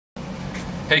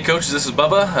Hey coaches, this is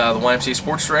Bubba, the YMCA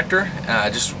Sports Director.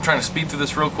 Just trying to speed through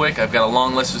this real quick. I've got a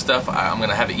long list of stuff. I'm going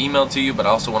to have it emailed to you, but I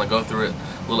also want to go through it,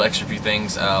 a little extra few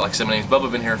things. Like I said, my name is Bubba.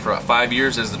 I've been here for about 5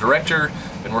 years as the director.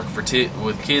 Been working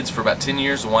with kids for about 10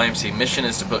 years. The YMCA mission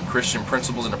is to put Christian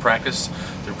principles into practice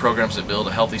through programs that build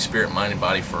a healthy spirit, mind, and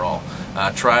body for all.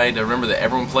 Try to remember that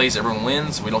everyone plays, everyone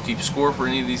wins. We don't keep score for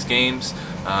any of these games.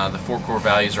 The 4 core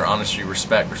values are honesty,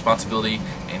 respect, responsibility,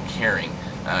 and caring.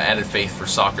 Added faith for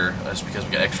soccer just because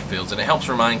we got extra fields, and it helps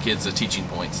remind kids the teaching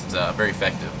points. It's very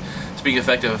effective. Speaking of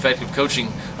effective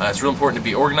coaching, it's real important to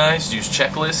be organized. Use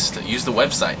checklists. Use the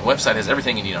website. The website has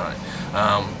everything you need on it.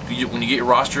 When you get your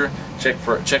roster, check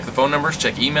the phone numbers,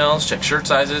 check emails, check shirt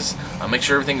sizes. Make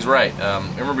sure everything's right.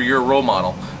 Remember, you're a role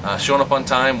model. Showing up on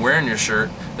time, wearing your shirt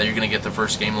that you're going to get the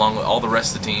first game along with all the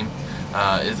rest of the team.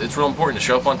 It's real important to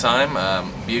show up on time,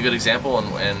 be a good example,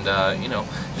 and you know,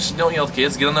 just don't yell at the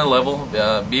kids. Get on their level,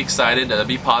 be excited,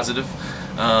 be positive,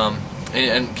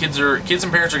 and kids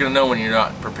and parents are going to know when you're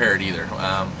not prepared either.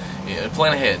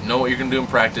 Plan ahead, know what you're going to do in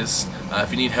practice.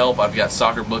 If you need help, I've got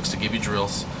soccer books to give you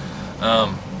drills.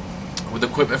 With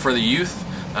equipment for the youth,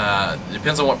 it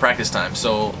depends on what practice time.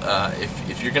 So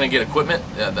if you're going to get equipment,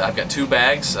 I've got 2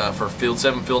 bags for Field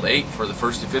 7, Field 8 for the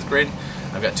 1st to 5th grade.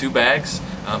 I've got 2 bags.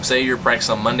 Say you're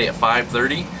practicing on Monday at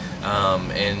 5:30,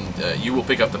 and you will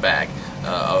pick up the bag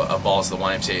of balls at the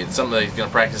YMCA. Somebody's going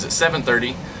to practice at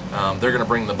 7:30. They're going to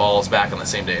bring the balls back on the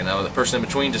same day. Now the person in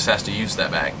between just has to use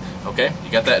that bag. Okay,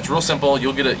 you got that? It's real simple.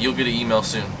 You'll get an email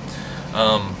soon.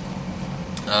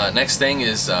 Next thing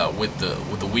is with the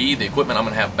Wii, the equipment. I'm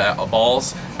going to have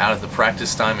balls out at the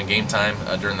practice time and game time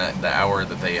during the hour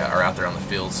that they are out there on the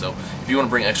field. So if you want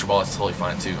to bring extra balls, it's totally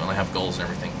fine too. And I have goals and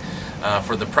everything.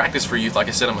 For the practice for youth, like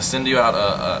I said, I'm going to send you out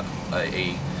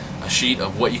a sheet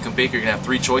of what you can pick. You're going to have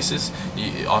 3 choices.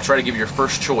 I'll try to give you your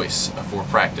first choice for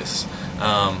practice.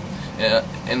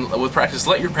 And with practice,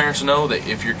 let your parents know that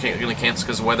if you're going to cancel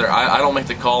because of weather. I don't make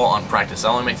the call on practice. I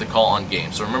only make the call on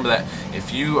game. So remember that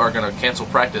if you are going to cancel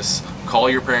practice, call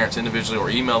your parents individually or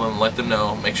email them, let them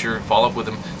know, make sure, follow up with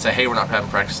them, say, hey, we're not having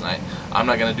practice tonight. I'm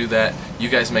not going to do that. You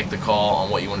guys make the call on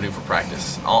what you want to do for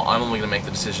practice. I'm only going to make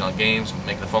the decision on games,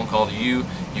 make the phone call to you,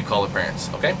 you call the parents,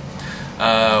 okay?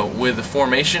 With the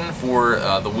formation for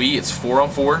the Wii, it's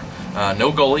 4-on-4,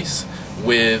 no goalies.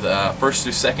 With first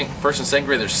and second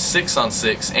grade, there's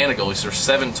 6-on-6 and a goalie, so there's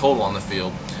 7 total on the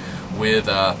field. With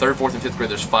 3rd, 4th, and 5th grade,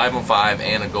 there's 5-on-5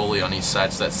 and a goalie on each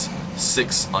side, so that's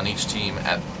 6 on each team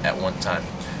at one time.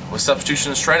 With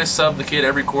substitutions, try to sub the kid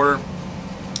every quarter,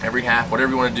 every half,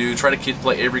 whatever you want to do. Try to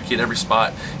play every kid every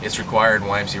spot. It's required in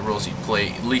YMCA rules. You play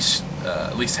at least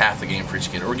half the game for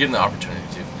each kid, or give them the opportunity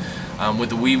to. With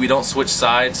the Wii, we don't switch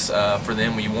sides for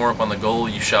them. When you warm up on the goal,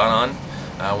 you shot on.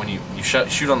 When you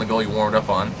shoot on the goal, you warm it up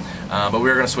on. But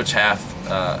we're going to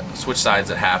switch sides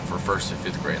at half for 1st and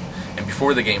 5th grade. And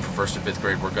before the game for 1st and 5th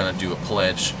grade, we're going to do a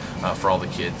pledge for all the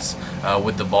kids.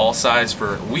 With the ball size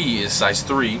for Wii is size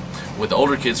 3. With the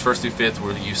older kids, 1st through 5th, we're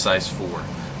going to use size 4.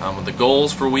 With the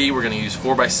goals for Wii, we're going to use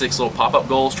 4x6 little pop-up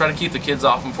goals. Try to keep the kids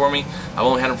off them for me. I've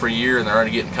only had them for a year, and they're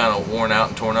already getting kind of worn out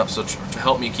and torn up. So to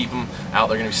help me keep them out,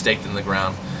 they're going to be staked in the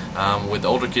ground. With the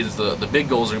older kids, the big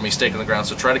goals are going to be staked in the ground.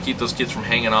 So try to keep those kids from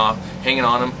hanging on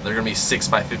them. They're going to be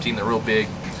 6x15. They're real big.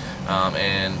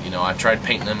 And you know, I've tried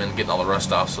painting them and getting all the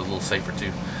rust off, so it's a little safer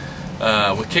too.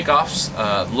 With kickoffs,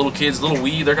 little kids, little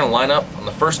Wii, they're going to line up on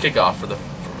the first kickoff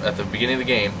at the beginning of the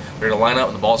game. They're going to line up,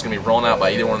 and the ball's going to be rolling out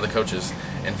by either one of the coaches.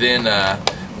 And then at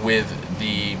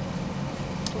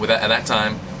that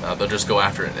time, they'll just go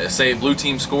after it. Say blue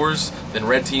team scores, then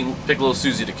red team pick little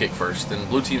Susie to kick first. Then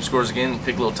blue team scores again,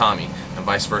 pick little Tommy, and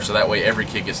vice versa. That way, every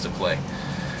kid gets to play.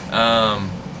 Now,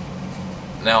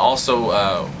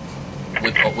 also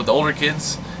with the older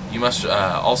kids, you must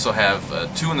also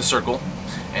have 2 in the circle.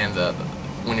 And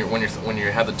when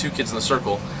you have the 2 kids in the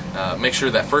circle, make sure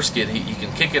that first kid he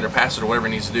can kick it or pass it or whatever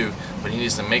he needs to do, but he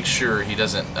needs to make sure he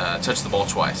doesn't touch the ball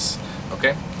twice.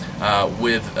 Okay.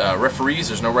 With referees,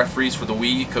 there's no referees for the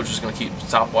Wii. Coach is going to keep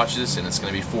stopwatches, and it's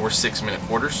going to be 4 6-minute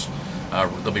quarters.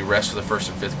 There'll be rest for the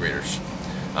 1st and 5th graders.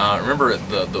 Remember,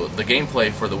 the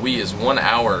gameplay for the Wii is 1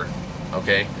 hour.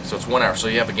 Okay, so it's 1 hour. So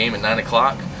you have a game at 9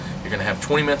 o'clock. You're going to have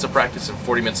 20 minutes of practice and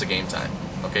 40 minutes of game time.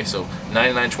 Okay, so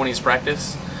 9 to 9:20 is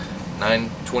practice.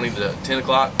 9:20 to 10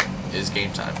 o'clock is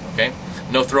game time. Okay,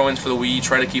 no throw-ins for the Wii.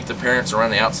 Try to keep the parents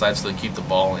around the outside so they keep the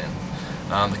ball in.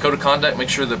 The code of conduct, make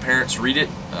sure the parents read it,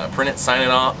 print it, sign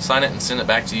it, and send it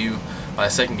back to you by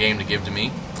the 2nd game to give to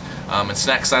me. And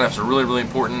snack sign-ups are really, really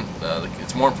important.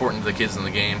 It's more important to the kids in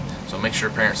the game, so make sure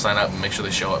parents sign up and make sure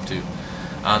they show up too.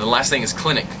 The last thing is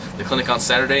clinic. The clinic on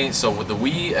Saturday, so with the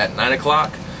Wii at 9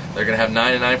 o'clock, They're going to have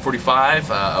 9 and 9:45,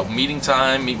 a meeting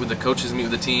time, meet with the coaches, meet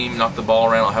with the team, knock the ball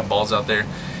around. I'll have balls out there.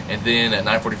 And then at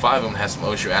 9:45, I'm going to have some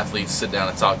OSU athletes sit down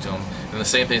and talk to them. And the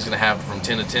same thing is going to happen from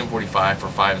 10 to 10:45 for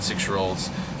 5 and 6-year-olds.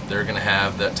 They're going to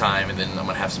have that time, and then I'm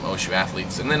going to have some OSU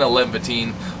athletes. And then at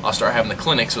 11:15, I'll start having the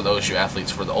clinics with OSU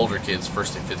athletes for the older kids,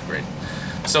 1st and 5th grade.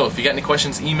 So if you got any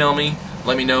questions, email me.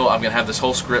 Let me know. I'm going to have this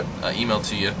whole script emailed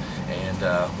to you, and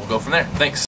we'll go from there. Thanks.